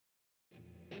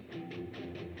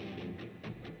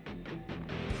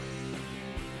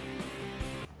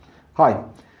Hi,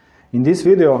 in this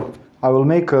video I will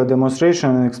make a demonstration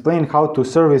and explain how to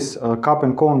service a cup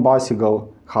and cone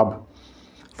bicycle hub.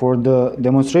 For the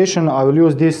demonstration I will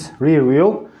use this rear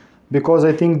wheel because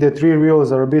I think that rear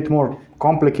wheels are a bit more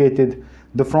complicated.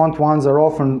 The front ones are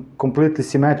often completely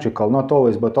symmetrical, not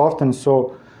always but often,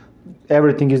 so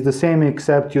everything is the same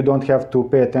except you don't have to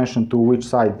pay attention to which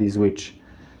side is which.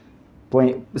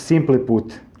 Simply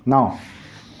put. Now,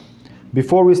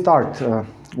 before we start,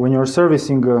 when you're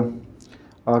servicing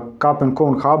a cup and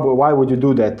cone hub, why would you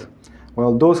do that?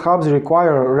 Well, those hubs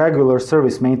require regular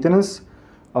service maintenance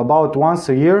about once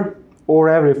a year or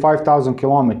every 5,000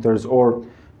 kilometers or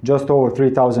just over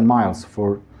 3,000 miles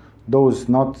for those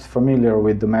not familiar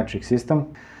with the metric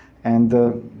system. And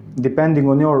depending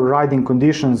on your riding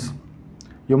conditions,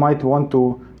 you might want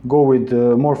to go with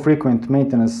a more frequent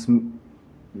maintenance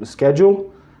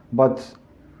schedule, but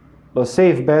a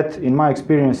safe bet in my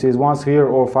experience is once a year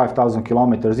or 5,000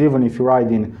 kilometers. Even if you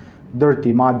ride in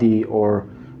dirty, muddy or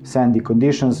sandy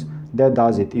conditions, that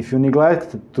does it. If you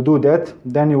neglect to do that,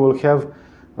 then you will have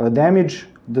damage.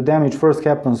 The damage first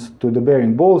happens to the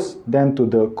bearing balls, then to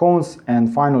the cones,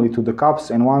 and finally to the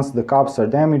cups. And once the cups are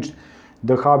damaged,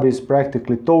 the hub is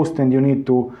practically toast and you need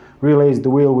to relace the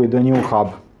wheel with a new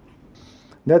hub.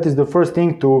 That is the first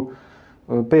thing to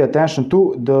pay attention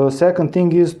to. The second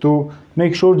thing is to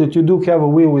make sure that you do have a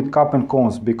wheel with cup and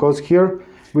cones, because here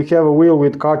we have a wheel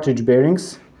with cartridge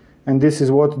bearings, and this is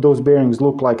what those bearings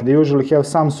look like. They usually have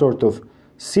some sort of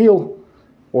seal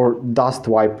or dust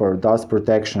wiper, dust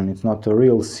protection. It's not a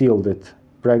real seal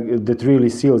that really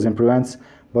seals and prevents,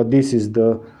 but this is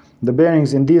the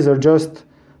bearings, and these are just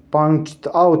punched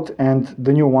out and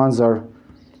the new ones are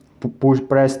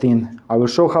pressed in. I will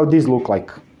show how these look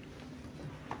like.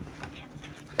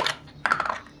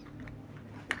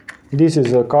 This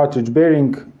is a cartridge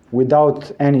bearing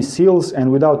without any seals and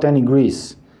without any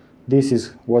grease. This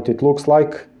is what it looks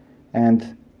like,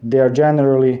 and they are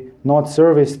generally not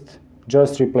serviced,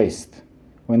 just replaced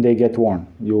when they get worn.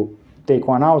 You take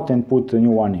one out and put a new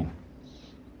one in.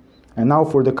 And now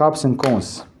for the cups and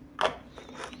cones.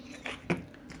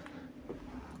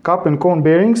 Cup and cone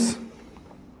bearings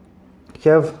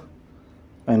have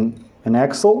an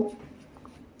axle,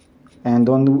 and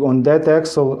on that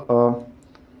axle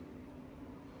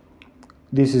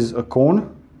this is a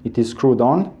cone. It is screwed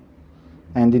on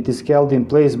and it is held in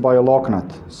place by a locknut.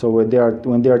 So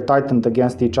when they are tightened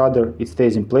against each other, it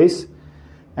stays in place.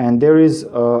 And there is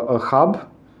a hub.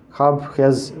 Hub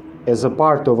has as a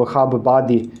part of a hub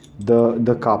body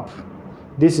the cup.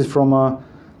 This is from a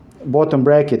bottom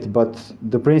bracket, but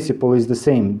the principle is the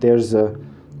same. There's a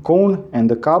cone and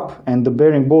the cup, and the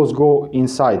bearing balls go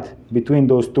inside between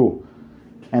those two,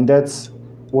 and that's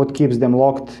what keeps them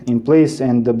locked in place,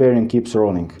 and the bearing keeps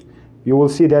rolling. You will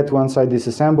see that once I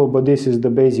disassemble, but this is the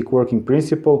basic working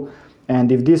principle. And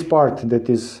if this part that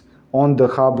is on the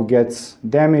hub gets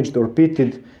damaged or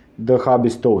pitted, the hub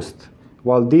is toast.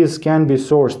 While these can be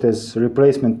sourced as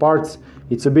replacement parts,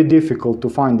 it's a bit difficult to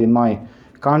find in my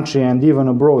country and even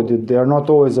abroad. They are not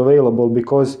always available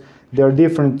because there are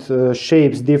different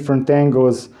shapes, different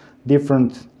angles,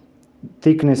 different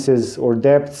thicknesses or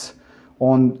depths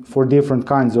for different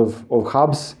kinds of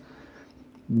hubs,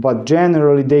 but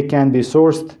generally they can be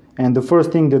sourced. And the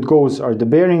first thing that goes are the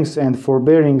bearings, and for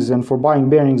bearings and for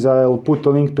buying bearings I'll put a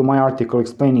link to my article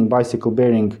explaining bicycle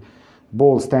bearing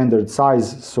ball standard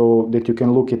size so that you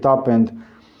can look it up and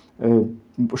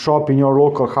shop in your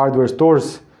local hardware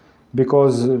stores,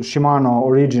 because Shimano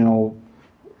original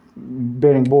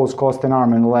bearing balls cost an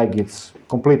arm and a leg. It's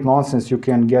complete nonsense. You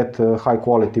can get high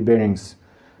quality bearings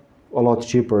a lot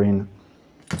cheaper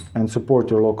and support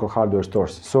your local hardware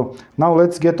stores. So now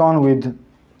let's get on with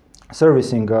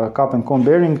servicing a cup and cone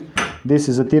bearing. This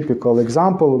is a typical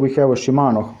example. We have a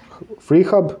Shimano free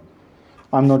hub.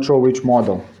 I'm not sure which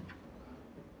model.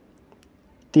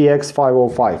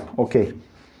 TX505, okay.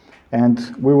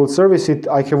 And we will service it.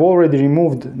 I have already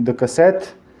removed the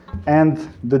cassette and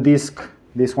the disc.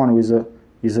 This one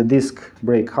is a disc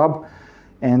brake hub,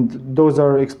 and those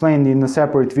are explained in a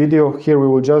separate video. Here we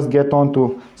will just get on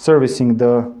to servicing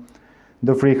the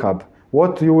free hub.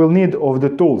 What you will need of the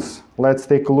tools, let's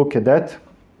take a look at that.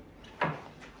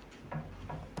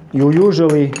 You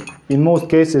usually, in most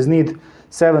cases, need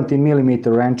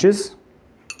 17mm wrenches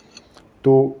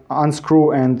to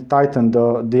unscrew and tighten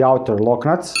the outer lock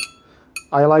nuts.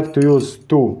 I like to use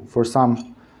two for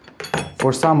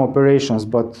some operations,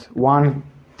 but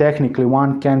technically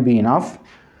one can be enough.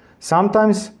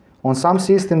 Sometimes on some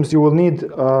systems you will need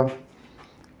a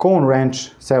cone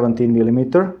wrench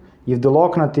 17mm. if the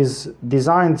locknut is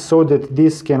designed so that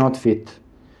this cannot fit.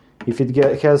 If it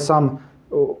has some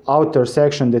outer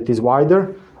section that is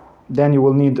wider, then you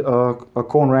will need a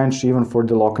cone wrench even for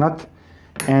the locknut.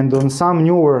 And on some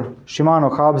newer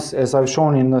Shimano hubs, as I've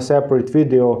shown in a separate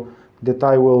video that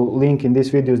I will link in this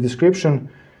video's description,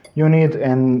 you need a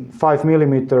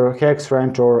 5mm hex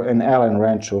wrench or an Allen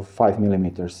wrench of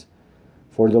 5mm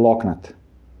for the locknut.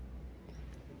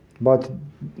 But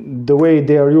the way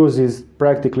they are used is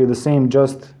practically the same,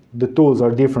 just the tools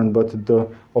are different, but the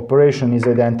operation is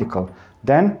identical.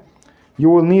 Then you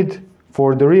will need,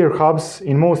 for the rear hubs,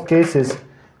 in most cases,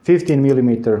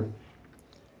 15mm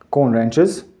cone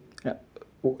wrenches.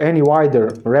 Any wider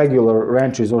regular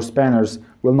wrenches or spanners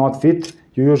will not fit.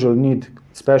 You usually need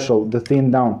special, the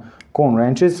thin down cone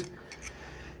wrenches.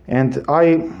 And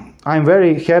I'm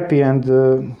very happy and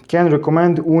can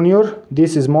recommend Unior.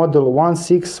 This is model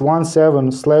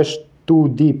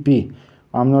 1617/2DP.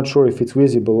 I'm not sure if it's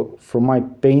visible from my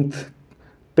paint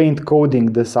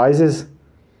coding the sizes.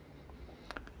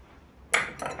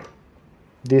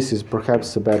 This is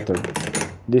perhaps better.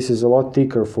 This is a lot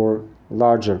thicker for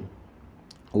larger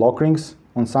lock rings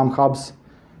on some hubs,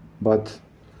 but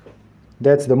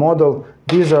that's the model.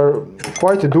 These are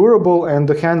quite durable and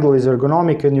the handle is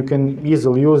ergonomic and you can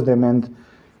easily use them, and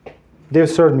they've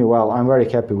served me well. I'm very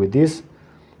happy with this.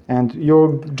 And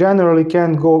you generally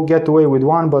can get away with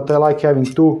one, but I like having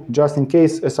two just in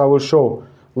case, as I will show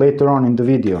later on in the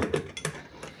video.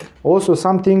 Also,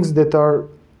 some things that are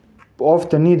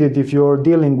often needed if you're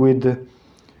dealing with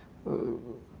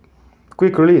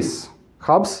quick release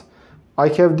hubs. I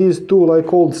have these two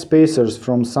like old spacers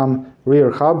from some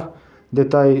rear hub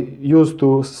that I use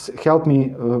to help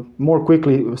me more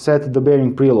quickly set the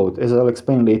bearing preload, as I'll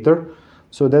explain later.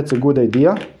 So that's a good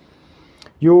idea.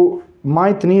 You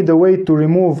might need a way to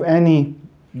remove any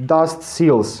dust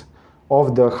seals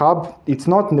of the hub. It's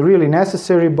not really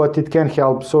necessary, but it can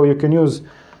help. So you can use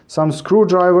some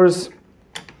screwdrivers,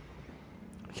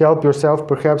 help yourself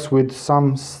perhaps with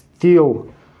some steel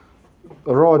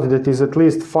rod that is at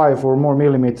least 5 or more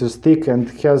millimeters thick and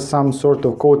has some sort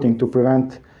of coating to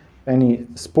prevent any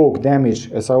spoke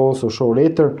damage, as I also show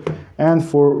later. And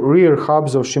for rear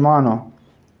hubs of Shimano,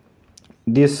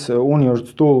 this Unior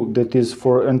tool that is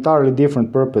for entirely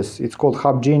different purpose. It's called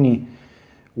Hub Genie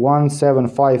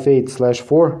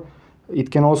 1758/4. It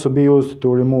can also be used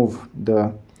to remove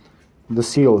the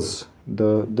seals,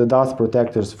 the dust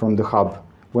protectors from the hub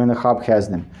when the hub has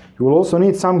them. You will also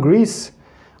need some grease.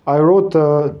 I wrote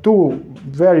two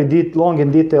very long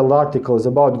and detailed articles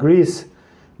about grease,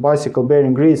 bicycle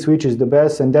bearing grease, which is the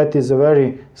best, and that is a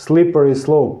very slippery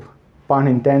slope, pun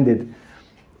intended.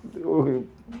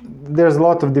 There's a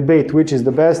lot of debate which is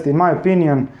the best. In my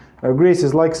opinion, grease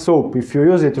is like soap. If you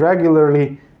use it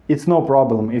regularly, it's no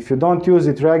problem. If you don't use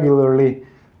it regularly,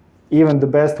 even the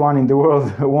best one in the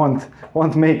world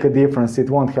won't make a difference. It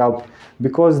won't help,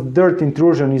 because dirt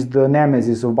intrusion is the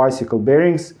nemesis of bicycle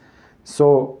bearings.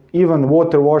 So even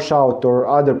water washout or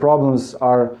other problems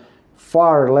are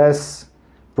far less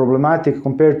problematic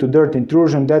compared to dirt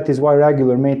intrusion. That is why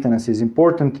regular maintenance is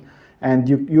important, and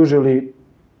you usually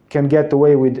can get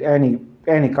away with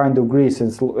any kind of grease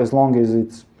as long as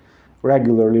it's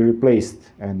regularly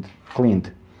replaced and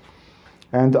cleaned.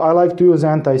 And I like to use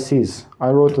anti-seize.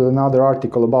 I wrote another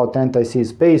article about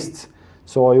anti-seize pastes,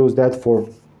 so I use that for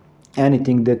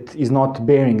anything that is not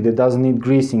bearing, that doesn't need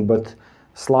greasing, but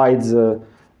slides,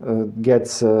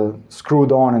 gets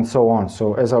screwed on and so on.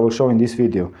 So as I will show in this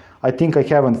video, I think I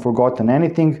haven't forgotten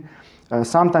anything.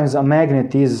 Sometimes a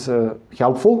magnet is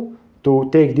helpful to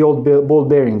take the old ball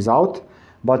bearings out,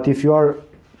 but if you are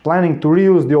planning to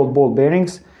reuse the old ball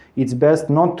bearings, it's best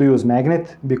not to use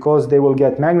magnet, because they will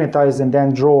get magnetized and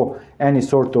then draw any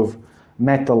sort of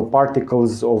metal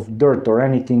particles of dirt or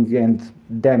anything and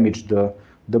damage the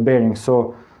bearing.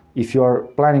 So if you are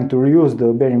planning to reuse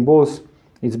the bearing balls,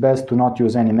 it's best to not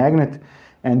use any magnet.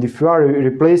 And if you are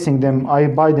replacing them, I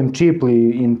buy them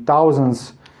cheaply in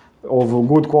thousands of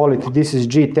good quality. This is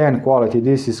G10 quality.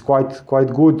 This is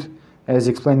quite good, as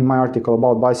explained in my article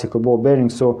about bicycle ball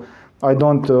bearings. So I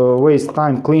don't waste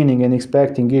time cleaning and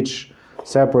inspecting each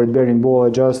separate bearing ball.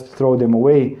 I just throw them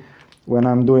away when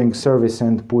I'm doing service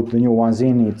and put the new ones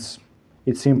in. It's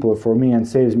simpler for me and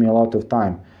saves me a lot of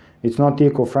time. It's not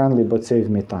eco-friendly, but saves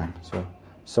me time. So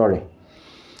sorry.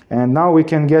 And now we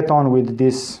can get on with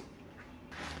this.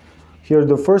 Here,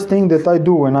 the first thing that I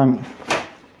do when I'm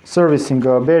servicing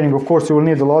a bearing, of course you will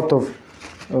need a lot of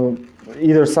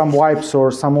either some wipes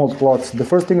or some old cloths. The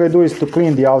first thing I do is to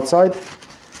clean the outside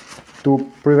to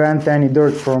prevent any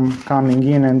dirt from coming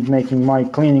in and making my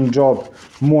cleaning job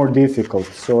more difficult.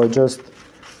 So I just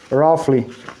roughly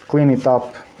clean it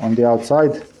up on the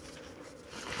outside.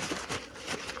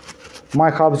 My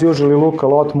hubs usually look a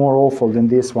lot more awful than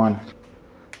this one.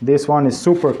 This one is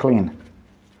super clean.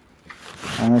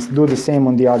 And let's do the same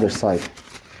on the other side.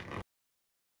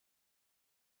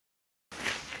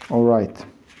 Alright.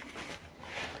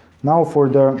 Now for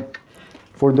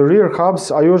the rear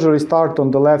hubs, I usually start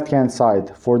on the left hand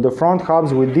side. For the front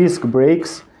hubs with disc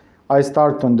brakes, I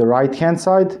start on the right hand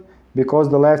side, because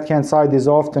the left hand side is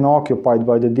often occupied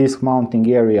by the disc mounting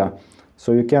area.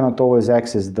 So you cannot always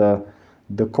access the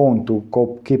cone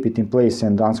to keep it in place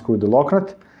and unscrew the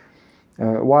locknut.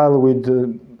 While with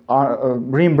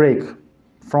rim brake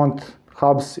front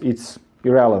hubs, it's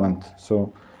irrelevant.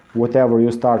 So whatever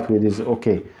you start with is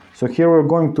okay. So here we're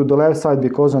going to the left side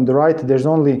because on the right there's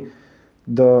only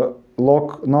the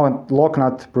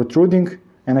locknut protruding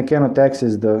and I cannot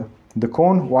access the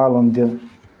cone, while on the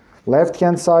left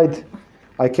hand side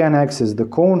I can access the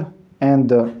cone and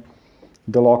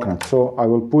the locknut. So I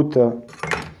will put a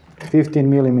 15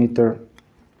 millimeter.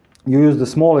 You use the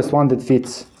smallest one that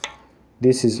fits.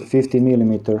 This is 15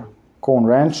 millimeter cone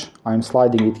wrench. I'm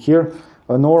sliding it here.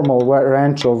 A normal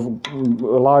wrench of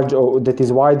large that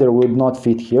is wider would not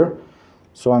fit here.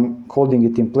 So I'm holding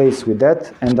it in place with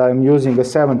that, and I'm using a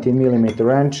 17 millimeter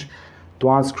wrench to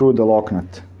unscrew the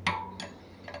locknut.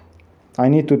 I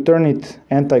need to turn it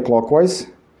anti-clockwise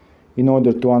in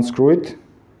order to unscrew it,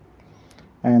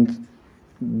 and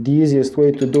the easiest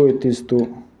way to do it is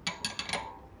to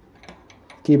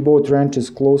keep both wrenches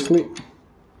closely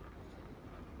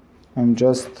and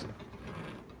just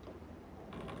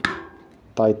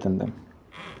tighten them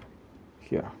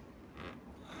here.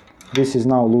 This is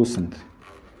now loosened.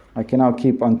 I can now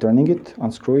keep unturning it,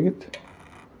 unscrewing it.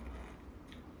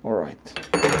 All right.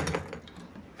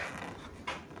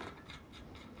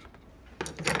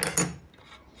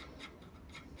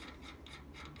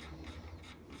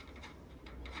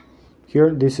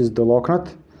 Here, this is the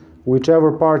locknut.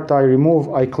 Whichever part I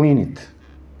remove, I clean it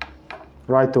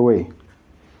right away.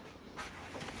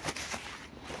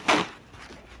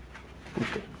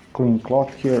 Clean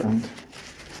cloth here, and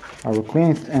I will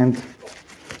clean it. And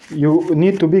you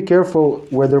need to be careful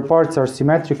whether parts are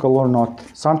symmetrical or not.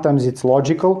 Sometimes it's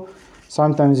logical,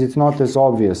 sometimes it's not as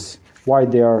obvious why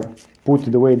they are put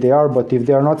the way they are, but if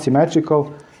they are not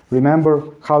symmetrical, remember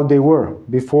how they were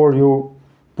before you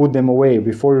put them away,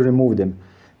 before you remove them.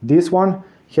 This one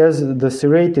has the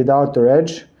serrated outer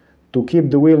edge to keep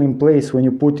the wheel in place when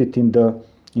you put it in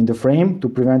the frame to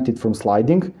prevent it from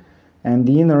sliding, and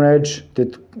the inner edge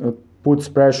that puts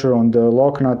pressure on the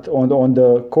locknut on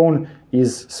the cone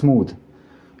is smooth.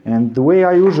 And the way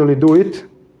I usually do it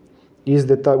is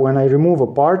that when I remove a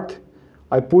part,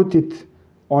 I put it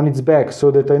on its back so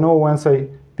that I know once I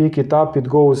pick it up it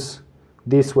goes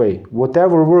this way.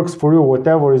 Whatever works for you,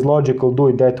 whatever is logical, do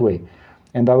it that way.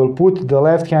 And I will put the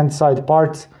left hand side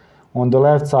parts on the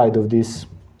left side of this,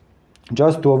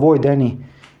 just to avoid any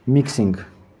mixing,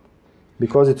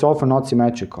 because it's often not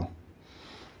symmetrical.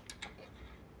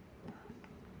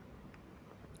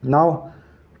 Now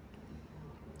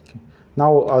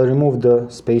I'll remove the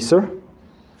spacer,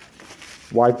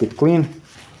 wipe it clean.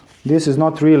 This is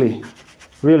not really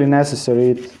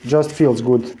necessary, it just feels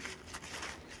good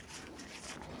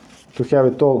to have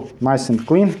it all nice and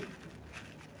clean.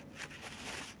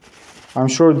 I'm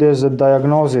sure there's a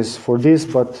diagnosis for this,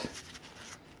 but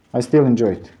I still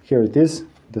enjoy it. Here it is,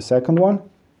 the second one.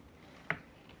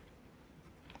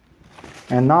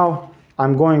 And now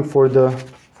I'm going for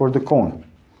the cone.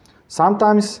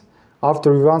 Sometimes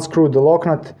after we unscrew the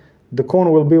locknut, the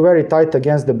cone will be very tight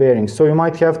against the bearing, so you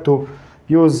might have to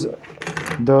use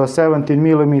the 17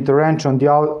 millimeter wrench on the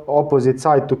opposite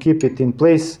side to keep it in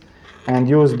place, and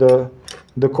use the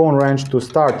cone wrench to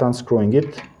start unscrewing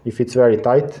it if it's very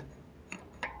tight.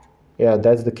 Yeah,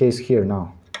 that's the case here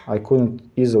now. I couldn't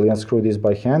easily unscrew this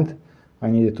by hand. I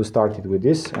needed to start it with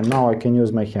this, and now I can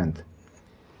use my hand.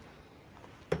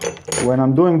 When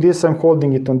I'm doing this, I'm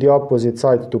holding it on the opposite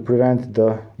side to prevent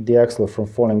the axle from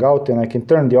falling out, and I can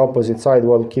turn the opposite side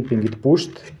while keeping it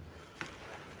pushed.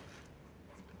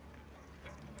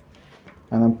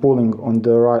 And I'm pulling on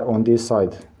the right, on this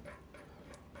side.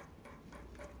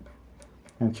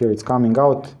 And here it's coming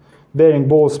out. Bearing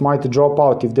balls might drop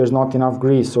out if there's not enough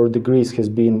grease, or the grease has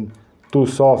been too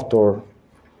soft or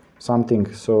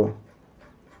something. So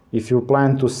if you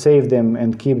plan to save them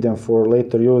and keep them for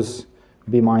later use,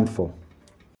 be mindful.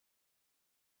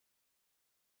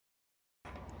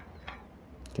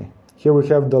 Okay, here we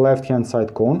have the left hand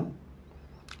side cone.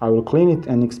 I will clean it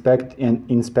and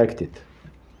inspect it.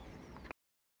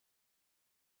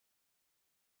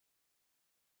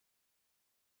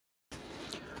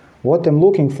 What I'm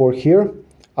looking for here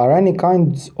are any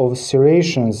kinds of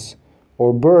serrations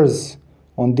or burrs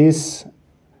on this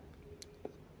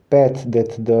pad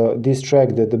that this track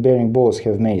that the bearing balls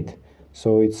have made.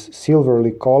 So it's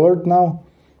silverly colored now,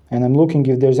 and I'm looking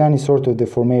if there's any sort of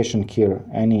deformation here,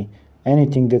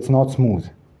 anything that's not smooth.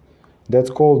 That's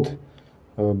called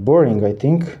burring, I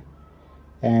think,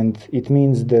 and it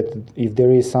means that if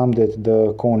there is some, that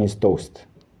the cone is toast.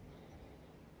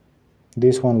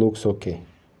 This one looks okay.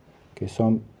 Okay,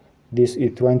 so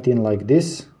it went in like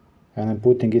this, and I'm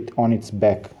putting it on its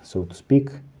back, so to speak,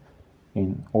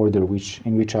 in order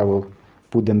in which I will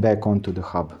put them back onto the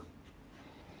hub.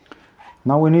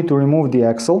 Now we need to remove the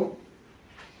axle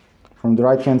from the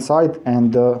right hand side,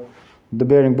 and the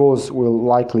bearing balls will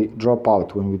likely drop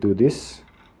out when we do this.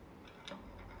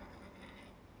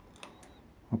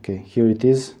 Okay, here it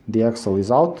is, the axle is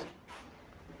out.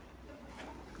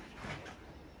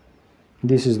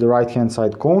 This is the right hand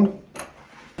side cone.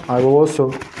 I will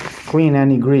also clean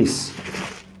any grease.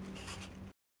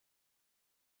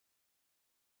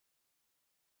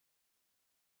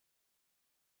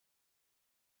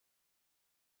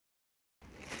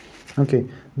 Okay,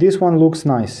 this one looks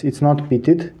nice. It's not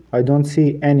pitted. I don't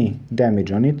see any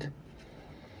damage on it.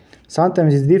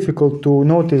 Sometimes it's difficult to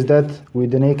notice that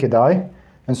with the naked eye,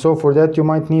 and so for that you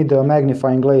might need a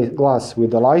magnifying glass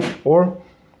with a light, or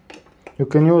you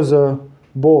can use a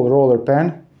ball roller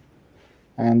pen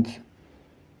and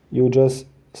you just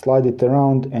slide it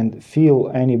around and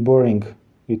feel any burring.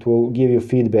 It will give you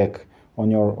feedback on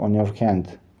your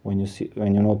hand when you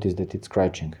notice that it's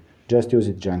scratching. Just use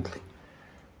it gently.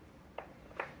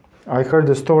 I heard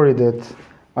a story that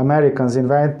Americans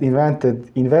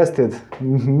invested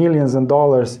millions of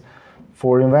dollars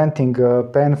for inventing a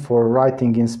pen for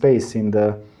writing in space in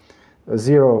the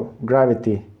zero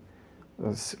gravity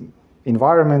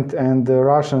environment, and the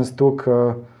Russians took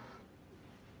a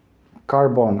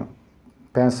carbon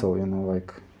pencil, you know,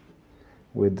 like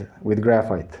with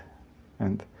graphite,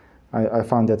 and I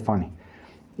found that funny,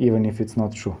 even if it's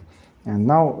not true. And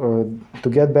now to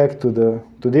get back to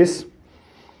this,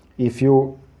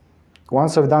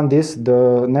 once I've done this,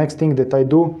 the next thing that I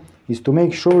do is to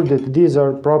make sure that these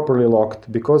are properly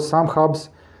locked, because some hubs,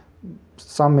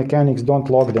 some mechanics don't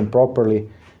lock them properly,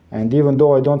 and even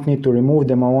though I don't need to remove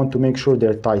them, I want to make sure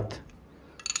they're tight.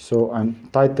 So I'm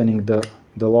tightening the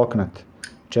locknut,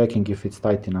 checking if it's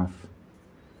tight enough.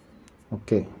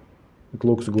 Okay, it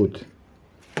looks good.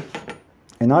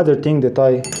 Another thing that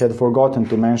I had forgotten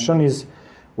to mention is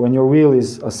when your wheel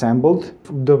is assembled,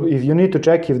 if you need to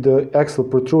check if the axle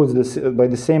protrudes by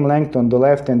the same length on the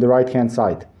left and the right hand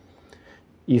side.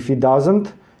 If it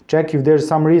doesn't, check if there's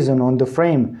some reason on the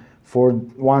frame for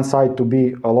one side to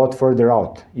be a lot further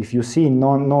out. If you see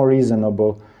no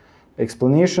reasonable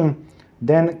explanation,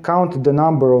 then count the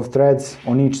number of threads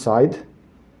on each side,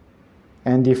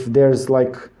 and if there's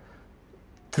like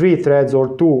 3 threads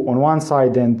or 2 on one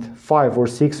side and 5 or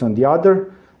 6 on the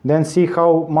other, then see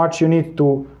how much you need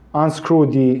to unscrew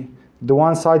the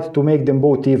one side to make them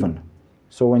both even.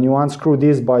 So when you unscrew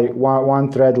this by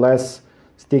one thread less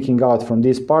sticking out from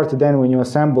this part, then when you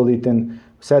assemble it and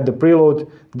set the preload,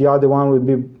 the other one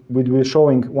will be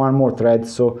showing one more thread,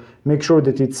 so make sure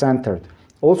that it's centered.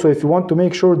 Also, if you want to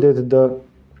make sure that the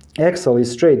axle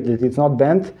is straight, that it's not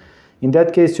bent, in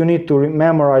that case you need to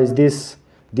memorize this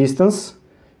distance,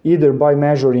 either by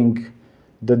measuring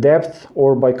the depth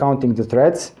or by counting the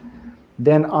threads.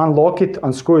 Then unlock it,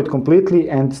 unscrew it completely,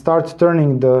 and start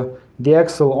turning the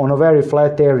axle on a very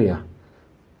flat area.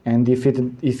 And if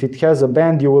it has a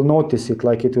bend, you will notice it,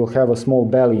 like it will have a small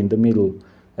belly in the middle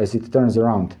as it turns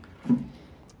around.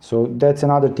 So that's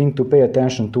another thing to pay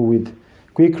attention to with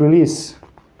quick release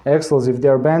axles. If they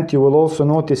are bent, you will also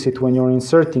notice it when you're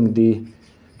inserting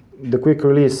the quick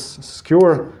release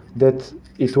skewer, that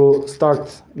it will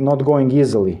start not going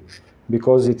easily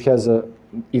because if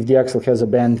the axle has a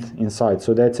bend inside.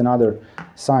 So that's another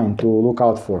sign to look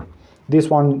out for. This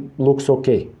one looks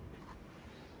okay.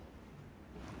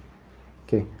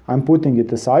 Okay, I'm putting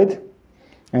it aside,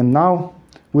 and now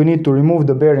we need to remove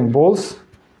the bearing balls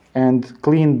and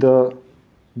clean the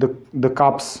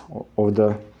cups of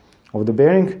the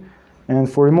bearing. And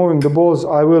for removing the balls,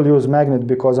 I will use magnet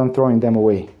because I'm throwing them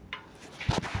away.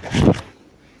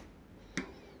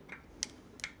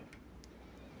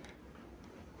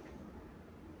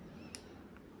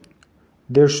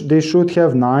 They should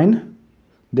have 9.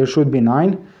 There should be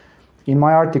 9. In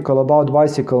my article about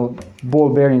bicycle ball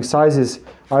bearing sizes,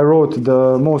 I wrote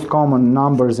the most common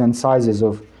numbers and sizes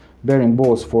of bearing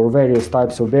balls for various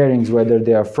types of bearings, whether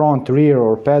they are front, rear,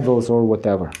 or pedals, or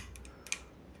whatever.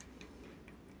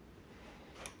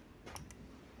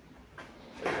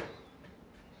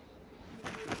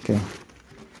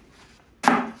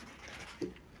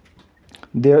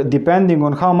 There, depending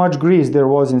on how much grease there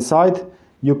was inside,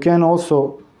 you can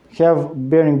also have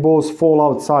bearing balls fall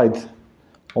outside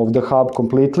of the hub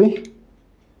completely,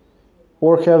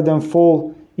 or have them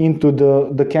fall into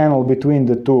the canal between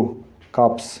the two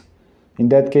cups. In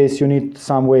that case, you need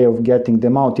some way of getting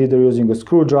them out, either using a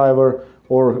screwdriver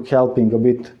or helping a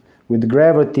bit with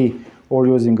gravity or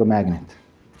using a magnet.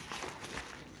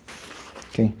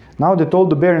 Okay, now that all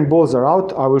the bearing balls are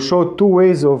out, I will show two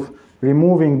ways of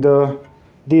removing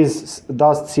these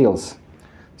dust seals.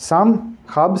 Some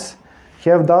hubs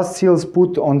have dust seals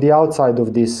put on the outside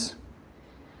of this,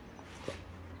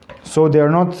 so they are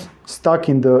not stuck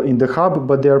in the hub,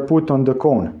 but they are put on the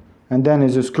cone, and then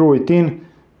as you screw it in,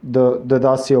 the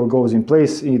dust seal goes in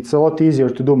place. It's a lot easier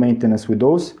to do maintenance with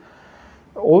those.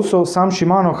 Also, some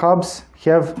Shimano hubs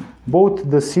have both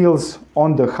the seals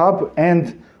on the hub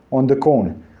and on the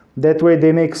cone. That way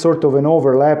they make sort of an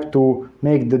overlap to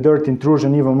make the dirt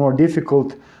intrusion even more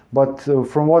difficult, but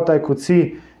from what I could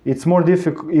see, it's more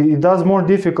difficult. It does more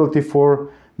difficulty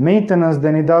for maintenance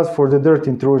than it does for the dirt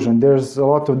intrusion. There's a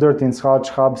lot of dirt in such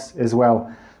hubs as well.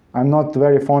 I'm not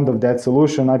very fond of that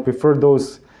solution. I prefer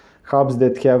those hubs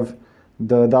that have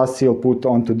the dust seal put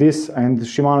onto this, and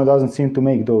Shimano doesn't seem to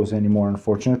make those anymore,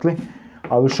 unfortunately.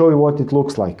 I will show you what it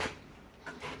looks like.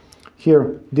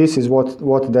 Here, this is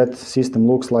what that system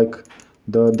looks like.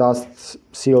 The dust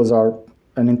seals are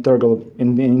an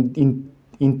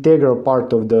integral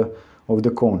part of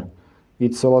the cone.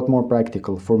 It's a lot more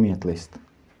practical, for me at least.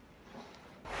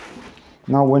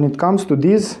 Now, when it comes to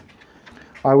these,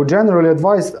 I would generally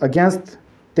advise against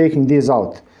taking these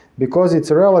out, because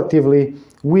it's a relatively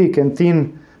weak and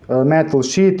thin metal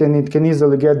sheet and it can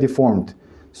easily get deformed.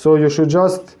 So you should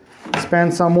just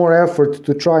spend some more effort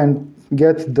to try and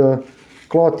get the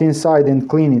cloth inside and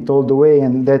clean it all the way,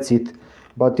 and that's it.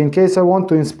 But in case I want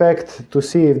to inspect to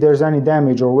see if there's any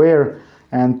damage or wear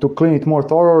and to clean it more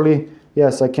thoroughly,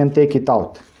 yes, I can take it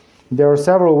out. There are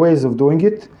several ways of doing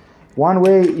it. One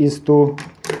way is to,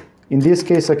 in this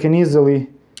case, I can easily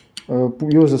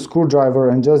use a screwdriver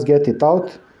and just get it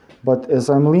out. But as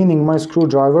I'm leaning my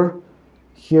screwdriver,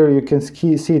 here you can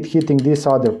see it hitting this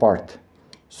other part.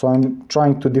 So I'm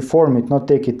trying to deform it, not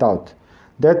take it out.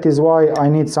 That is why I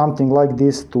need something like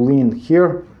this to lean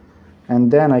here,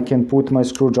 and then I can put my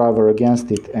screwdriver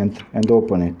against it and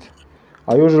open it.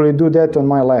 I usually do that on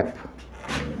my lap.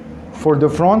 For the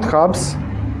front hubs,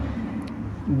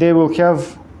 they will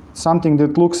have something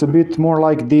that looks a bit more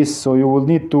like this, so you will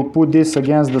need to put this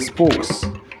against the spokes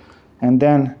and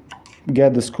then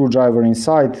get the screwdriver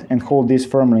inside and hold this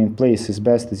firmly in place as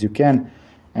best as you can.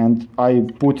 And I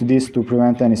put this to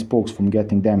prevent any spokes from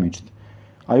getting damaged.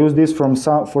 I use this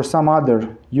for some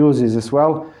other uses as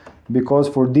well, because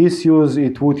for this use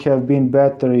it would have been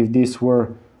better if this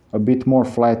were a bit more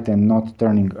flat and not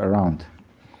turning around.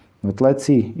 But let's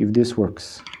see if this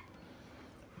works.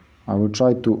 I will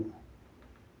try to,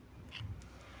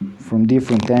 from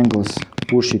different angles,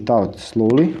 push it out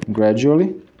slowly,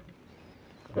 gradually.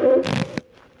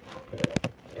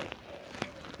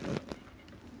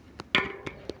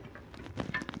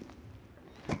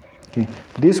 Okay.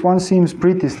 This one seems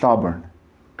pretty stubborn.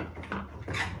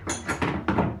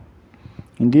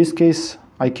 In this case,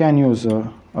 I can use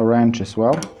a wrench as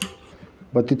well,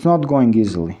 but it's not going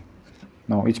easily.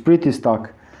 No, it's pretty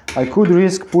stuck. I could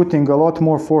risk putting a lot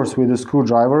more force with a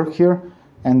screwdriver here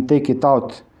and take it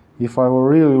out if I were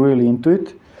really into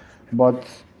it, but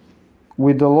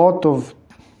with a lot of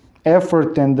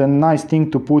effort and a nice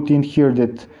thing to put in here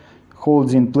that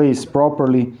holds in place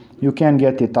properly, you can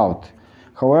get it out.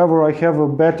 However, I have a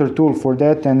better tool for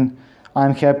that, and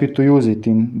I'm happy to use it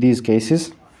in these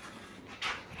cases.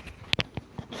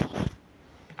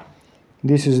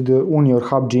 This is the Unior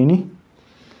Hub Genie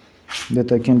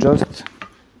that I can just,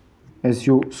 as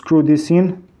you screw this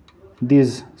in,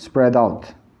 these spread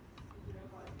out.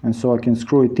 And so I can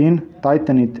screw it in,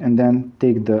 tighten it, and then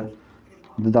take the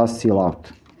dust seal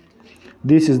out.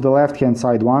 This is the left hand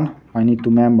side one. I need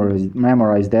to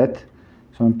memorize that.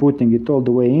 So I'm putting it all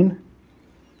the way in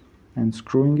and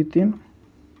screwing it in.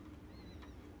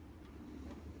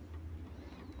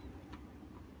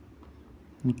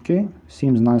 Okay,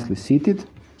 seems nicely seated.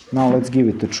 Now let's give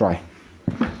it a try.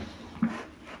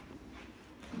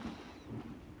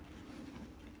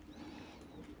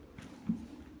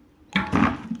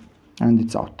 And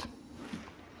it's out.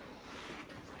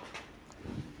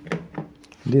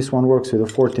 This one works with a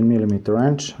 14mm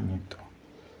wrench. I need to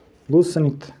loosen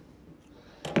it.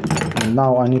 And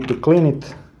now I need to clean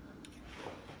it.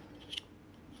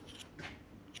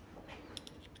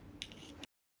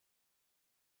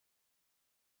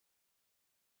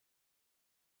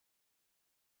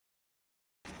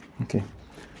 Okay,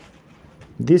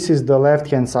 This is the left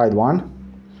hand side one.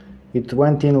 It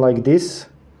went in like this,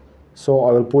 so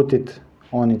I will put it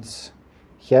on its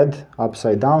head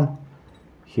upside down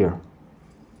here.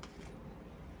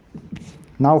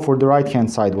 Now for the right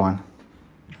hand side one.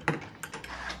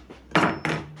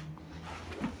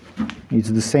 It's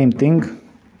the same thing.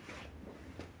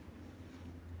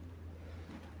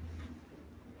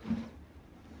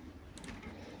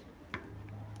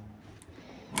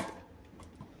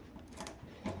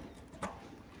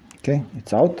 Okay,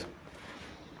 it's out.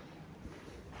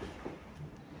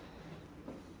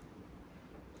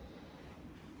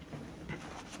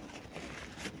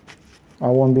 I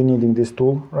won't be needing this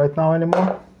tool right now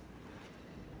anymore.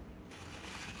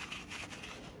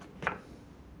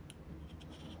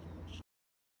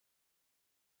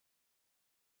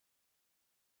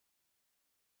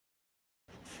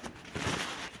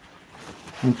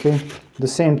 Okay, the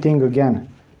same thing again.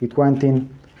 It went in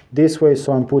this way,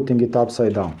 so I'm putting it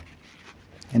upside down.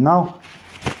 And now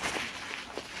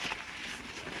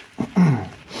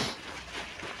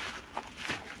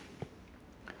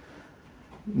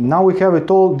now we have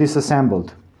it all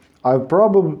disassembled. I've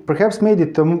perhaps made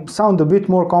it sound a bit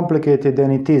more complicated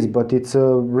than it is, but it's a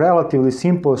relatively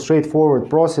simple, straightforward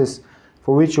process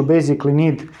for which you basically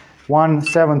need one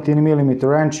 17mm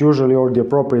wrench, usually, or the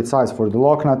appropriate size for the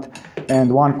locknut,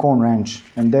 and one cone wrench,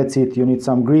 and that's it. You need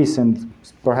some grease and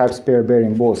perhaps spare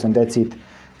bearing balls, and that's it.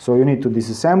 So you need to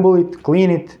disassemble it, clean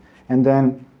it, and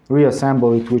then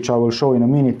reassemble it, which I will show in a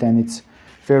minute, and it's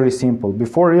fairly simple.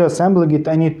 Before reassembling it,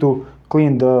 I need to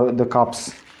clean the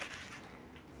cups.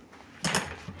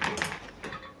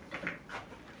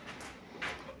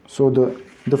 So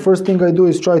the first thing I do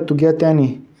is try to get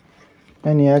any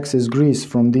excess grease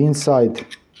from the inside,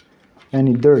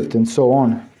 any dirt and so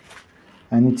on.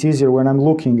 And it's easier when I'm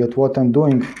looking at what I'm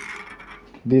doing.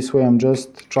 This way I'm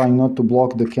just trying not to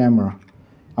block the camera.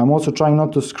 I'm also trying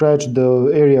not to scratch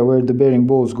the area where the bearing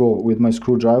balls go with my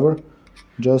screwdriver,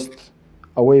 just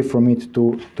away from it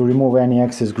to remove any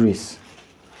excess grease.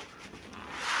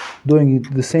 Doing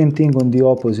it the same thing on the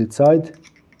opposite side.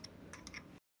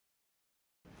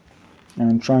 And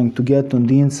I'm trying to get on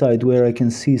the inside where I can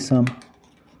see some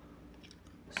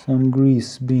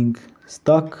grease being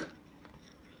stuck,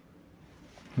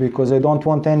 because I don't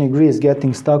want any grease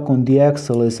getting stuck on the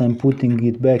axle as I'm putting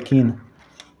it back in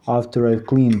after I've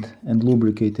cleaned and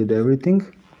lubricated everything.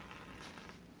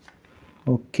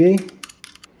 Okay.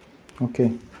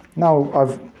 Now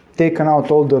I've taken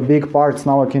out all the big parts.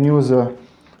 Now I can use a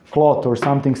cloth or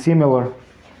something similar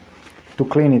to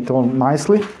clean it all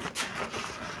nicely.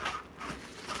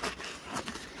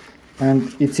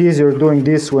 And it's easier doing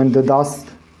this when the dust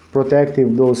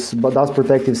protective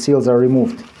seals are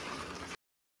removed.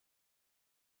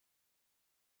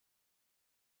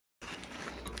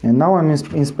 And now I'm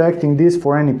inspecting this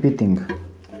for any pitting.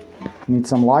 Need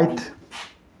some light.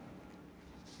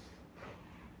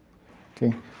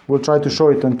 Okay, we'll try to show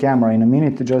it on camera in a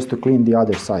minute just to clean the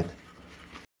other side.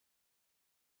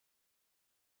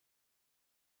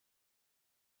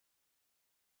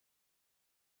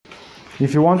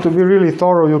 If you want to be really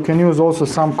thorough, you can use also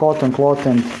some cotton cloth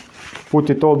and put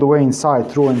it all the way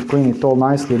inside through and clean it all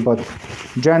nicely, but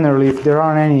generally if there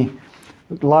aren't any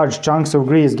large chunks of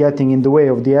grease getting in the way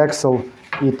of the axle,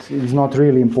 it is not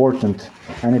really important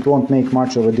and it won't make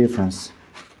much of a difference.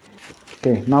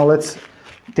 Okay, now let's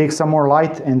take some more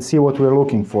light and see what we're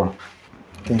looking for.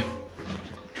 Okay,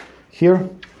 here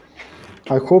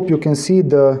I hope you can see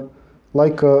a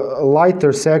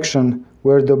lighter section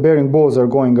where the bearing balls are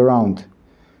going around.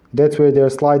 That's where they're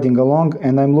sliding along,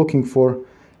 and I'm looking for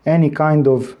any kind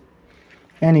of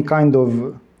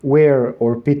wear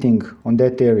or pitting on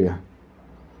that area.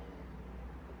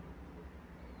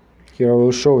 Here I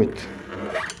will show it.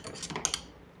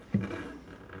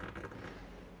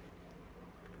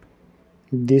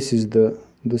 This is the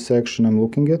section I'm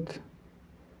looking at.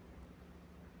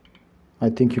 I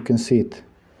think you can see it.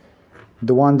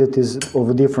 The one that is of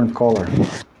a different color.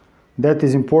 That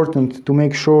is important to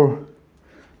make sure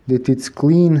that it's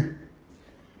clean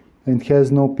and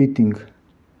has no pitting.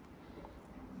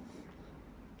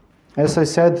 As I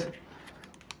said,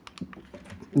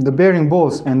 the bearing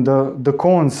balls and the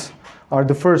cones are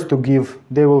the first to give.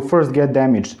 They will first get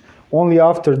damaged. Only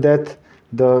after that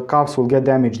the cups will get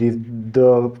damaged if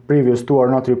the previous two are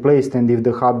not replaced and if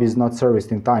the hub is not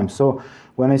serviced in time. So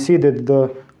when I see that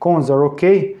the cones are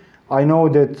okay, I know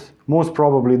that most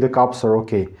probably the cups are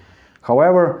okay.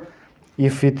 However,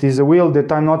 if it is a wheel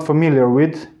that I'm not familiar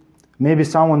with, maybe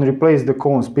someone replaced the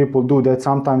cones. People do that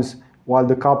sometimes while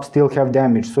the cups still have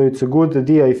damage. So it's a good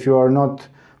idea, if you are not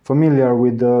familiar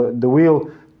with the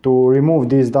wheel, to remove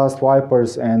these dust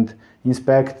wipers and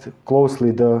inspect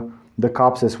closely the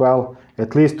cups as well,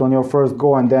 at least on your first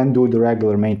go, and then do the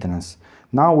regular maintenance.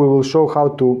 Now we will show how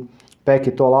to pack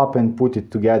it all up and put it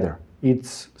together.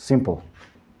 It's simple.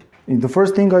 The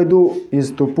first thing I do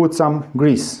is to put some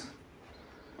grease.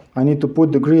 I need to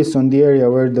put the grease on the area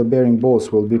where the bearing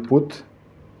balls will be put.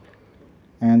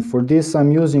 And for this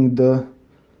I'm using the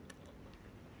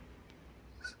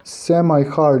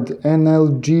semi-hard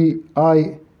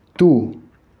NLGI2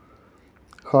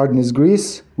 hardness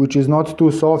grease, which is not too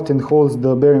soft and holds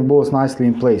the bearing balls nicely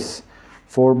in place.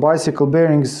 For bicycle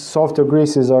bearings, softer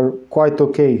greases are quite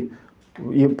okay,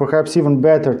 perhaps even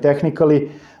better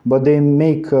technically, but they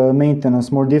make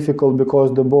maintenance more difficult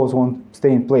because the balls won't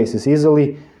stay in place as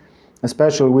easily,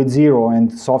 especially with zero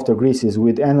and softer greases.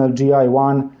 With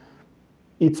NLGI1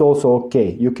 it's also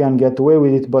okay, you can get away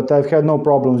with it, but I've had no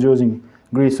problems using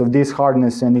grease of this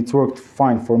hardness and it's worked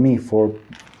fine for me for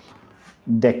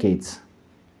decades.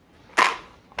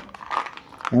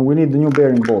 And we need the new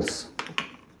bearing balls.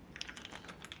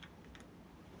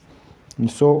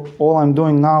 And so all I'm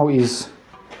doing now is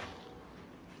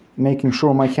making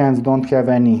sure my hands don't have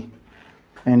any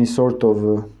sort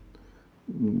of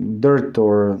dirt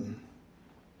or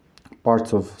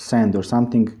parts of sand or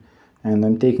something, and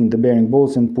I'm taking the bearing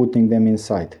balls and putting them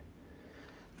inside.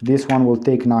 This one will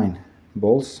take 9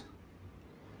 balls.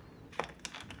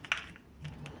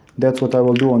 That's what I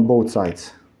will do on both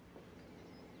sides.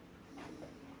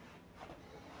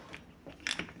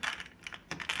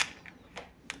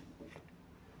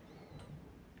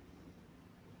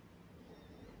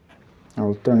 I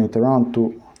will turn it around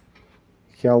to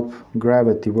help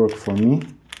gravity work for me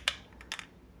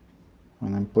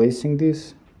when I'm placing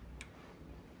this.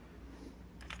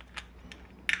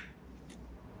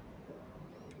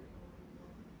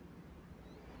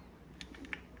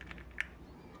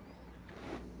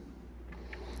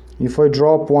 If I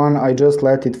drop one, I just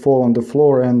let it fall on the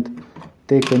floor and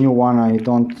take a new one. I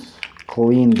don't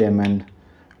clean them and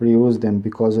reuse them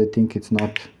because I think it's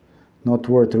not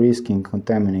worth risking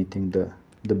contaminating the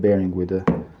bearing with the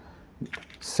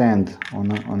sand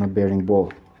on a bearing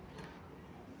ball.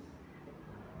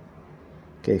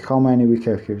 Okay, how many we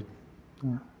have here?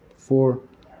 4,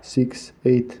 6,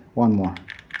 8, one more.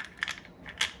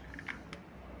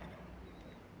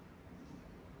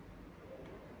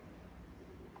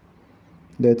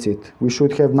 That's it. We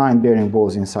should have 9 bearing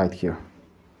balls inside here.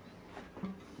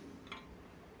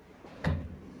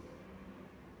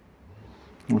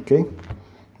 Okay,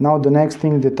 now the next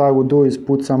thing that I would do is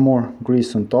put some more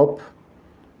grease on top,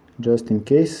 just in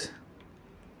case,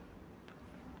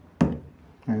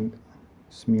 and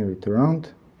smear it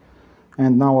around.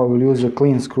 And now I will use a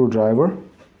clean screwdriver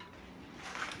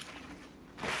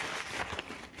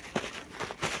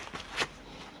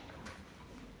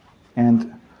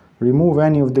and remove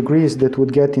any of the grease that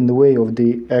would get in the way of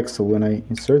the axle when I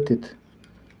insert it.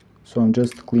 So I'm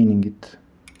just cleaning it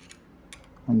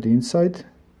on the inside.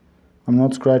 I'm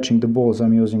not scratching the balls,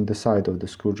 I'm using the side of the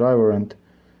screwdriver, and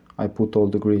I put all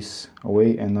the grease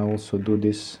away. And I also do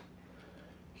this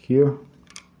here.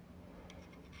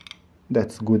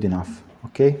 That's good enough,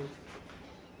 okay?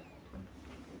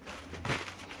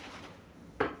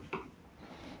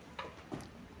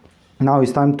 Now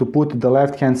it's time to put the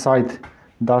left hand side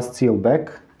dust seal back,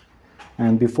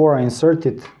 and before I insert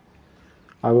it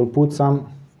I will put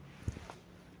some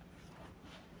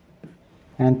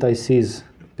anti-seize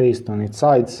paste on its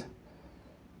sides.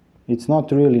 It's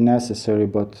not really necessary,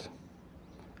 but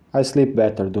I sleep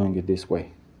better doing it this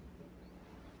way.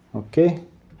 Okay,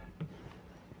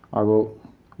 I will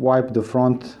wipe the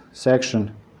front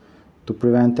section to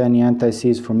prevent any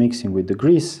anti-seize from mixing with the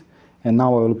grease, and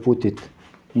now I will put it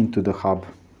into the hub.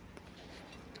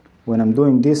 When I'm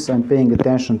doing this, I'm paying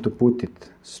attention to put it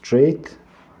straight,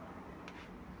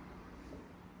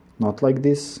 not like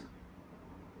this.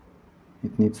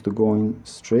 It needs to go in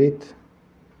straight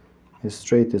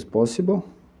as possible,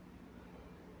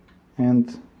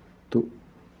 and to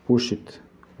push it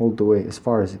all the way as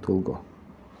far as it will go.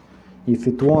 If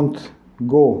it won't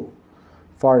go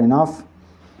far enough,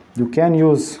 you can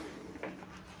use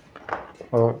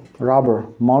a rubber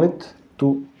mallet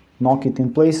to knock it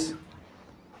in place.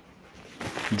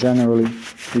 Generally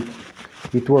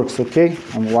it works okay.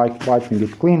 I'm wiping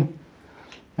it clean,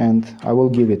 and I will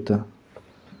give it a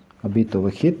bit of a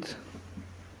hit.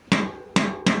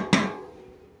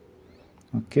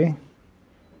 Okay,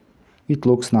 it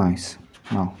looks nice.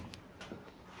 Now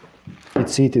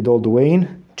it's seated all the way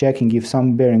in, checking if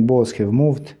some bearing balls have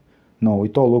moved. No,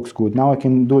 it all looks good. Now I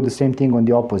can do the same thing on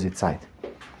the opposite side.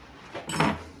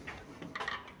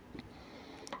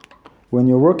 when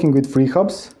you're working with free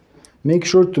hubs, make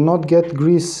sure to not get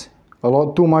grease,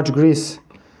 too much grease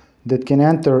that can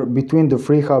enter between the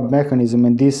free hub mechanism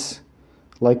and this,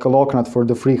 like a locknut for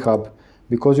the free hub,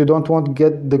 because you don't want to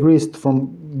get the grease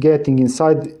from getting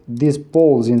inside. These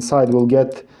poles inside will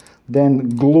get then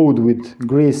glued with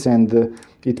grease, and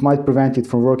it might prevent it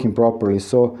from working properly.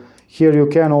 So here you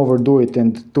can overdo it,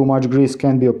 and too much grease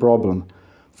can be a problem.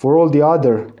 For all the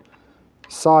other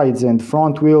sides and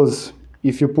front wheels,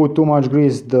 if you put too much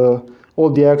grease, all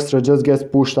the extra just gets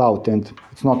pushed out, and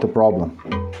it's not a problem.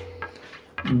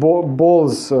 Bearing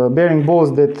balls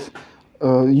that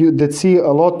see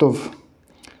a lot of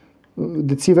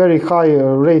that see very high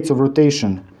rates of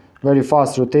rotation, very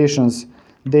fast rotations,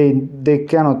 they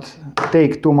cannot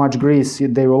take too much grease.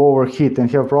 They will overheat and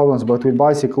have problems. But with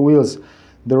bicycle wheels,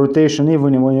 the rotation,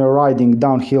 even when you're riding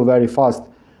downhill very fast,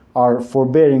 are for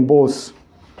bearing balls.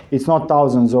 It's not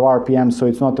thousands of RPM, so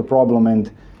it's not a problem,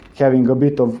 and having a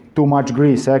bit of too much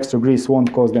grease, extra grease,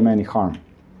 won't cause them any harm.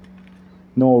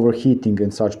 No overheating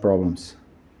and such problems.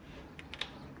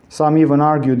 Some even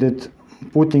argue that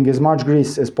putting as much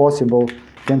grease as possible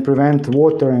can prevent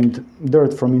water and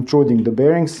dirt from intruding the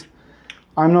bearings.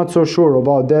 I'm not so sure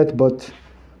about that, but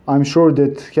I'm sure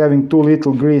that having too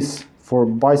little grease for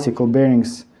bicycle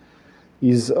bearings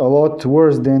is a lot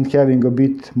worse than having a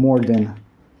bit more than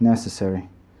necessary.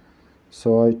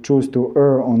 So I choose to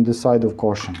err on the side of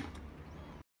caution.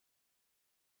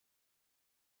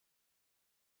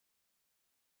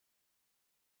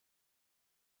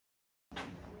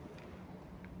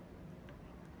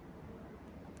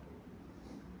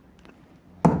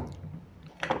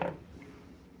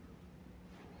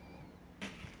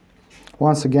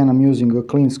 Once again, I'm using a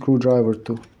clean screwdriver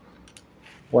to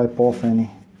wipe off any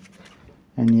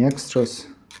extras.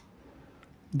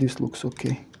 This looks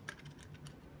okay.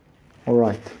 All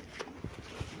right.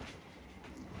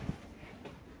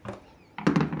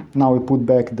 Now we put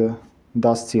back the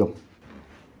dust seal.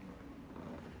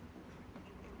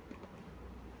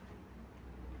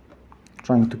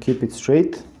 Trying to keep it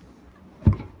straight.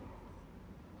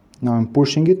 Now I'm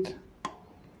pushing it,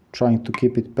 trying to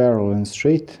keep it parallel and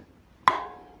straight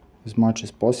as much as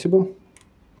possible.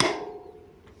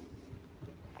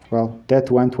 Well, that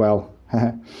went well.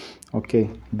 Okay,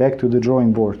 back to the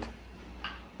drawing board.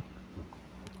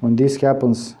 When this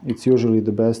happens, it's usually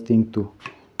the best thing to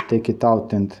take it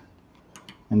out and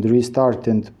restart,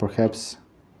 and perhaps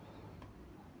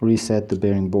reset the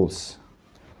bearing bolts.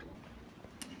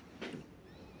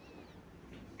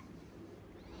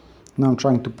 Now I'm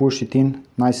trying to push it in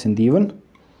nice and even,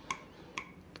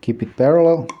 keep it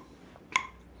parallel.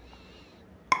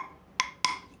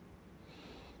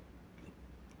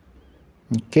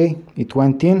 Okay, it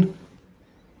went in.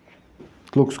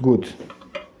 It looks good.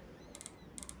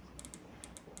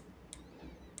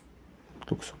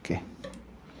 Looks okay.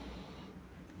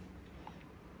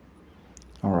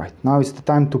 All right, now it's the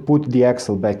time to put the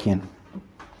axle back in.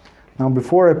 Now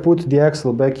before I put the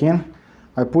axle back in,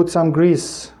 I put some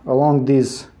grease along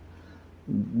this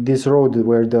road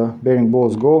where the bearing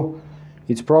balls go.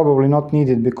 It's probably not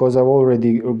needed because I've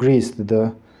already greased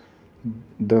the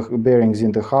bearings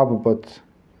in the hub, but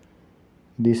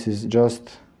this is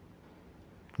just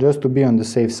to be on the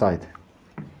safe side.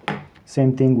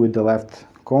 Same thing with the left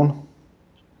cone.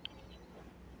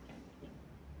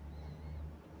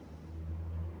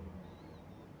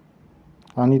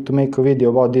 I need to make a video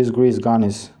about this grease gun.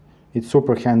 It's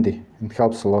super handy and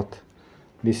helps a lot.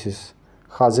 This is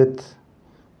Hazet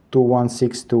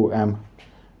 2162M.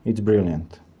 It's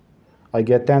brilliant. I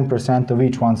get 10% of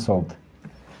each one sold.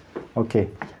 Okay,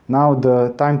 now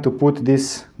the time to put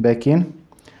this back in.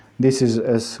 This is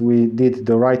as we did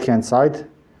the right hand side,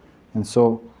 and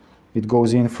so it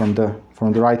goes in from the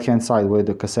right hand side where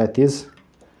the cassette is.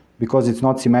 Because it's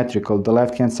not symmetrical, the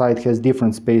left hand side has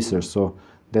different spacers, so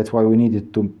that's why we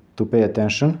needed to pay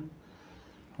attention.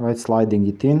 Right, sliding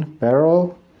it in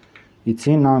parallel. It's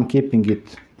in. Now I'm keeping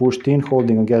it pushed in,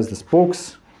 holding against the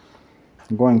spokes,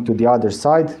 going to the other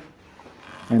side,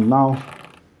 and now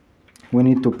we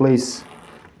need to place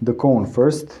the cone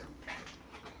first.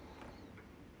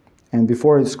 And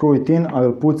before I screw it in, I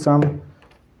will put some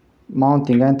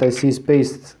mounting anti-seize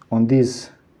paste on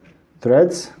these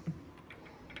threads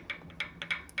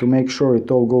to make sure it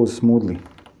all goes smoothly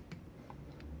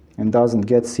and doesn't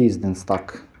get seized and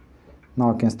stuck.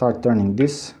 Now I can start turning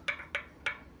this.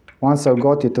 Once I've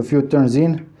got it a few turns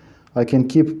in, I can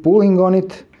keep pulling on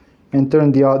it and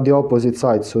turn the opposite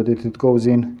side so that it goes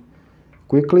in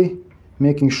quickly,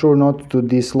 making sure not to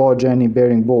dislodge any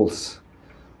bearing bolts.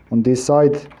 On this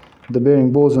side, the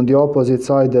bearing bolts on the opposite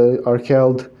side are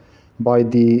held by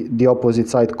the opposite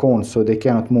side cone, so they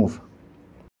cannot move.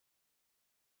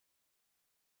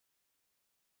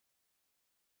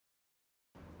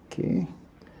 Okay,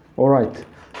 all right.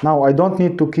 Now I don't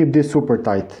need to keep this super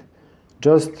tight,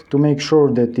 just to make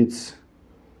sure that it's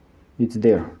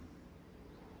there.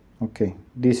 Okay,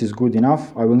 this is good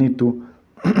enough. I will need to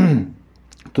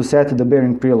to set the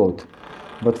bearing preload.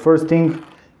 But first thing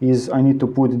is I need to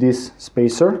put this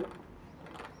spacer,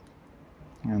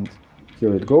 and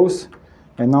here it goes.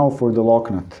 And now for the lock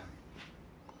nut.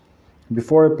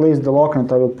 Before I place the lock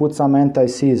nut, I will put some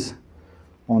anti-seize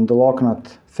on the lock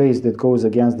nut face that goes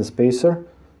against the spacer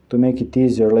to make it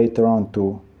easier later on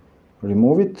to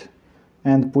remove it,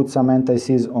 and put some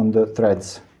anti-seize on the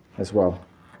threads as well.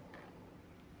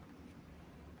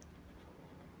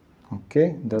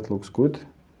 Okay, that looks good.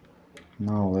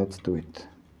 Now let's do it.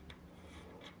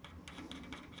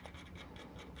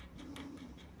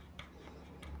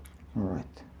 All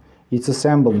right, it's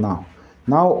assembled now.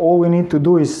 Now all we need to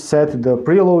do is set the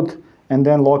preload and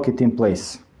then lock it in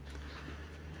place.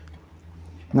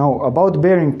 Now about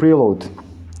bearing preload.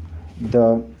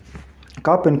 The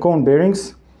cup and cone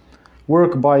bearings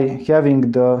work by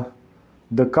having the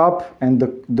cup and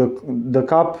the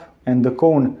cup and the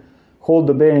cone hold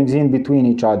the bearings in between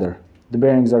each other. The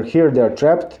bearings are here, they are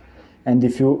trapped, and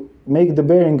if you make the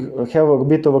bearing have a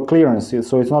bit of a clearance,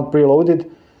 so it's not preloaded,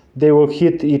 they will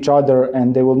hit each other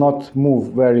and they will not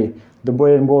move the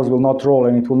bearing balls will not roll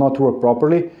and it will not work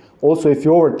properly. Also, if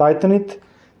you over tighten it,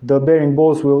 the bearing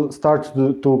balls will start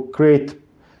to create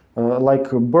like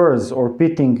burrs or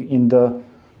pitting in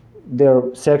their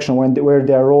section where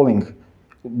they are rolling,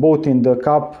 both in the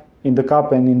cup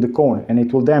and in the cone, and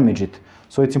it will damage it.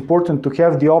 So it's important to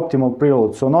have the optimal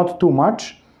preload, so not too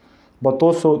much, but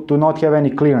also to not have any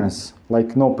clearance,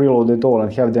 like no preload at all,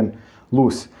 and have them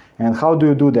loose. And how do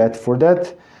you do that? For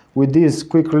that, with these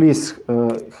quick release,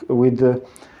 with the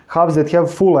hubs that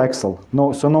have full axle,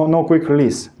 no quick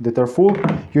release, that are full,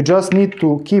 you just need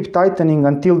to keep tightening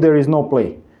until there is no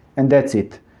play, and that's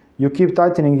it. You keep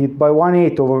tightening it by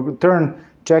 1/8 of a turn,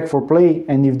 check for play,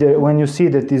 and when you see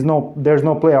that there's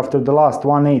no play after the last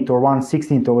 1/8 or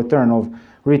 1/16 of a turn of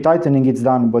retightening, it's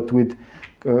done. But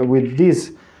with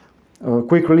these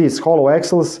quick release hollow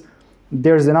axles,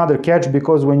 there's another catch,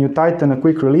 because when you tighten a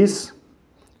quick release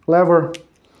lever,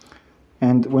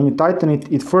 and when you tighten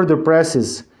it, it further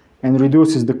presses and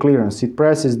reduces the clearance. It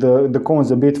presses the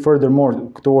cones a bit further more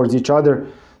towards each other.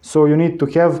 So you need to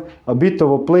have a bit of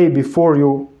a play before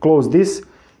you close this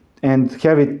and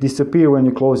have it disappear when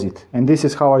you close it. And this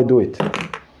is how I do it.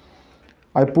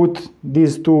 I put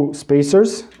these two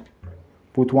spacers,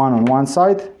 put one on one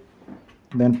side,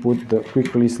 then put the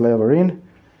quick release lever in,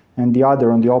 and the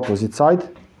other on the opposite side.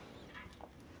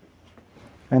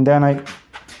 And then I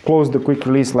close the quick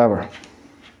release lever.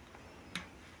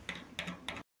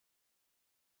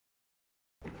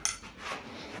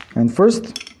 And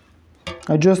first,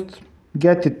 I just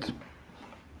get it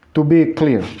to be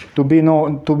clear, to be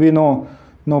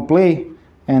no play,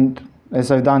 and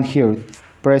as I've done here,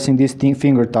 pressing this thing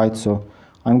finger tight. So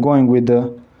I'm going with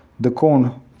the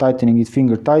cone, tightening it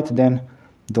finger tight, then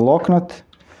the lock nut,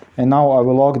 and now I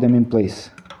will lock them in place.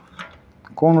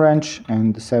 Cone wrench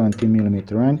and the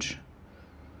 17mm wrench,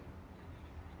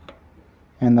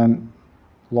 and I'm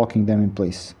locking them in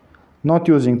place, not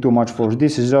using too much force.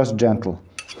 This is just gentle.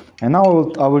 And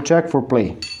now I will check for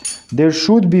play. There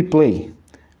should be play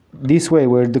this way,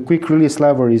 where the quick release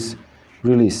lever is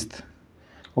released.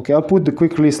 Okay, I'll put the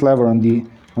quick release lever on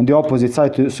the opposite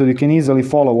side so you can easily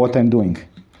follow what I'm doing.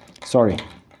 Sorry.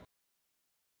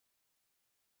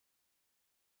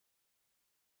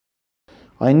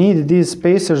 I need these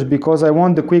spacers because I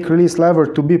want the quick release lever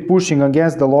to be pushing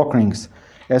against the lock rings,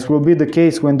 as will be the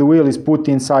case when the wheel is put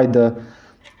inside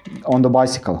on the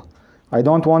bicycle. I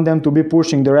don't want them to be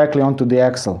pushing directly onto the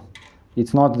axle.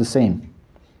 It's not the same.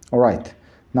 All right.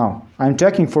 Now, I'm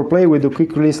checking for play with the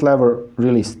quick release lever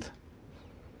released.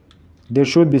 There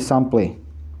should be some play.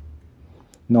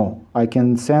 No, I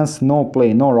can sense no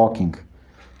play, no rocking.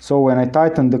 So when I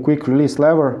tighten the quick release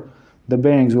lever, the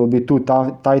bearings will be too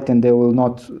tight and they will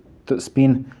not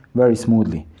spin very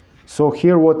smoothly. So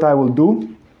here what I will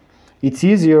do, it's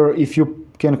easier if you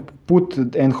can put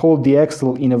and hold the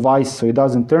axle in a vise so it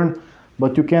doesn't turn,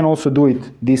 but you can also do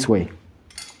it this way.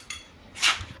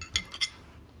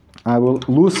 I will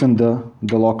loosen the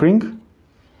lock ring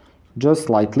just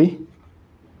slightly.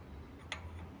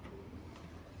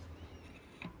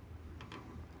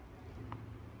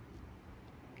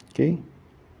 Okay,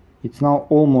 it's now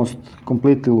almost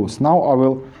completely loose. Now I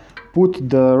will put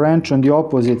the wrench on the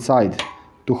opposite side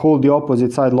to hold the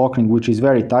opposite side lock ring, which is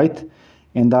very tight,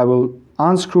 and I will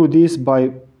unscrew this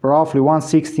by roughly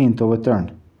 1/16 of a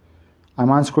turn. I'm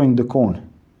unscrewing the cone.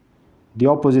 The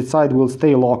opposite side will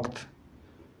stay locked.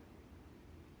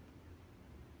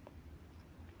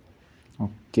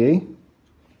 Okay,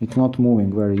 it's not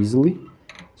moving very easily,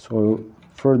 so I'll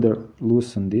further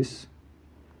loosen this.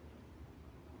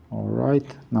 All right,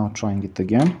 now trying it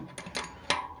again.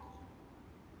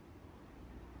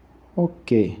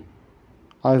 Okay,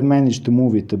 I've managed to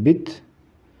move it a bit.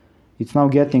 It's now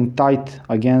getting tight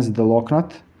against the lock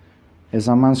nut. As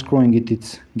I'm unscrewing it,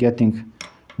 it's getting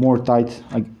more tight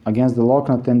against the lock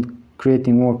nut and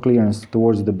creating more clearance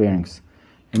towards the bearings.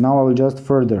 And now I will just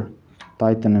further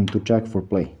tighten them to check for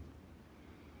play.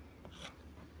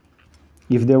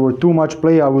 If there were too much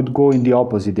play, I would go in the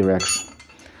opposite direction.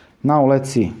 Now let's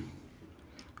see.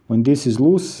 When this is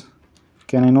loose,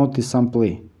 can I notice some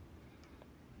play?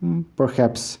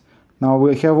 Perhaps. Now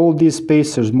we have all these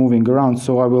spacers moving around,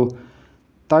 so I will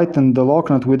tighten the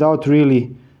lock nut without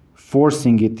really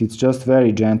forcing it. It's just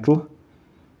very gentle.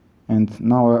 And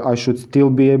now I should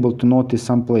still be able to notice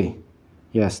some play.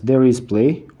 Yes, there is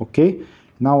play. Okay.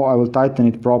 Now I will tighten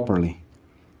it properly.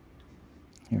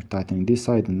 Here, tightening this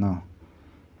side, and now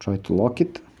try to lock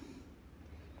it.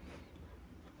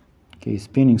 Okay,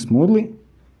 spinning smoothly.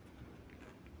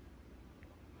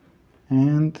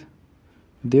 And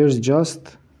there's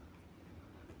just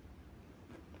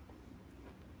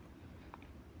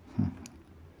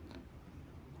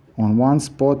on one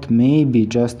spot maybe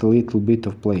just a little bit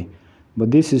of play, but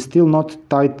this is still not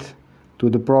tight to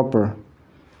the proper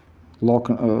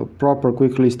lock, proper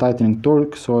quick release tightening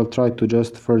torque, so I'll try to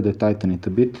just further tighten it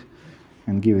a bit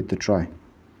and give it a try.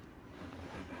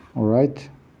 All right,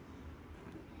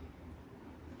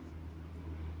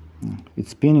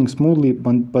 it's spinning smoothly,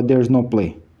 but there's no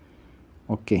play.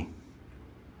 Okay.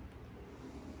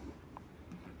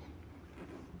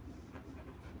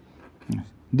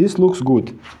 This looks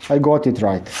good. I got it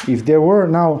right. If there were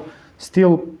now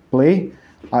still play,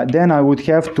 then I would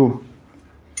have to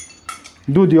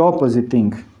do the opposite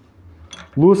thing.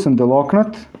 Loosen the lock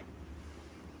nut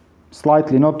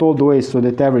slightly, not all the way so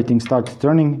that everything starts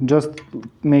turning, just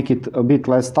make it a bit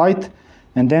less tight,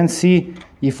 and then see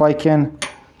if I can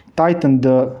tighten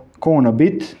the cone a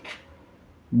bit,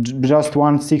 just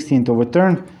 1/16 of a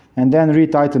turn, and then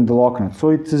retighten the lock nut. So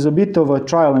it is a bit of a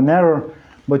trial and error,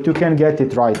 but you can get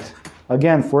it right.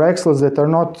 Again, for axles that are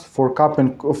not for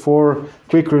for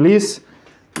quick release,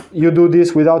 you do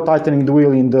this without tightening the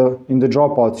wheel in the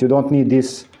dropouts. You don't need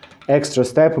this extra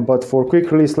step, but for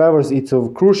quick release levers, it's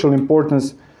of crucial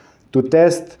importance to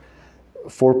test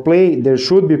for play. There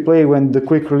should be play when the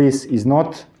quick release is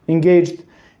not engaged,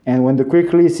 and when the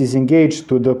quick release is engaged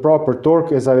to the proper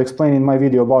torque, as I've explained in my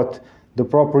video about the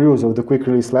proper use of the quick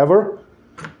release lever,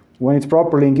 when it's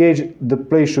properly engaged, the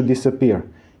play should disappear.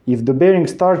 If the bearing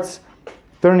starts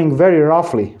turning very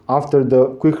roughly after the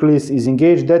quick release is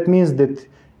engaged, that means that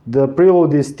the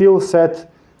preload is still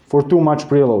set for too much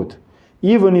preload,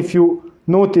 even if you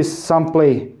notice some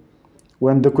play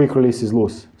when the quick release is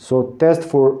loose. So test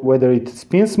for whether it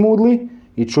spins smoothly,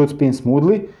 it should spin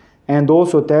smoothly, and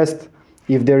also test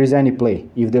if there is any play.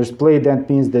 If there's play, that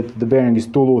means that the bearing is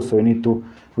too loose, so you need to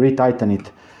retighten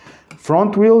it.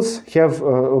 Front wheels have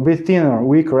a bit thinner,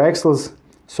 weaker axles,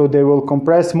 so they will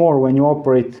compress more when you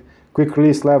operate quick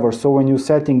release levers. So when you're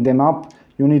setting them up,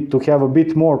 you need to have a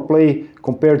bit more play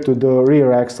compared to the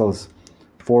rear axles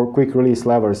for quick release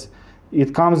levers.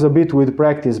 It comes a bit with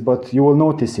practice, but you will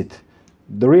notice it.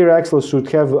 The rear axles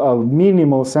should have a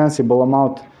minimal sensible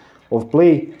amount of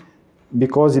play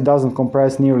because it doesn't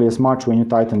compress nearly as much when you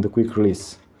tighten the quick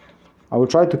release. I will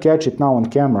try to catch it now on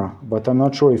camera, but I'm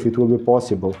not sure if it will be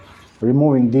possible.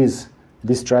 Removing these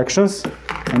distractions,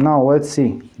 and now let's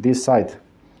see this side.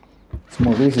 It's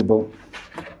more visible.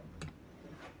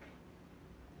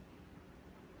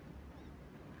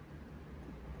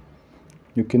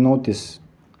 You can notice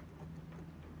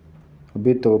a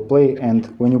bit of a play, and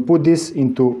when you put this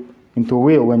into a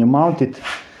wheel, when you mount it,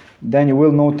 then you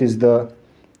will notice the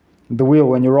wheel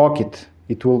when you rock it.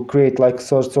 It will create like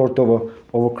sort of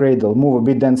a cradle, move a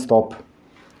bit then stop.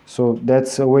 So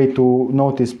that's a way to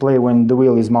notice play when the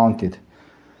wheel is mounted.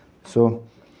 So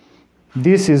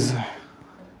this is,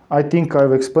 I think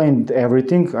I've explained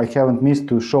everything. I haven't missed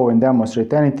to show and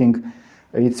demonstrate anything.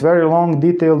 It's very long,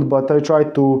 detailed, but I try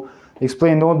to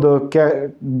explain all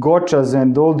the gotchas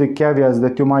and all the caveats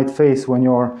that you might face when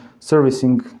you're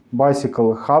servicing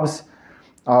bicycle hubs.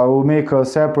 I will make a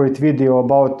separate video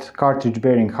about cartridge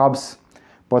bearing hubs,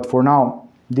 but for now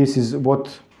this is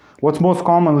what's most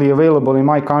commonly available in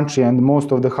my country, and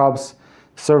most of the hubs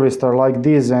serviced are like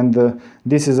this, and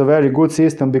this is a very good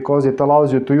system because it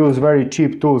allows you to use very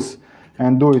cheap tools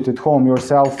and do it at home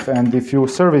yourself. And if you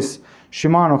service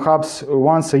Shimano hubs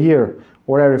once a year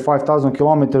or every 5,000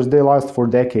 kilometers, they last for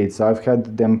decades. I've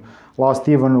had them last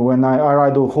even when I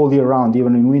ride the whole year round,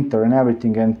 even in winter and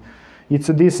everything, and it's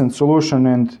a decent solution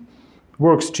and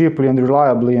works cheaply and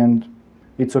reliably, and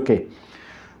it's okay.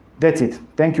 That's it.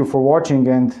 Thank you for watching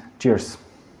and cheers.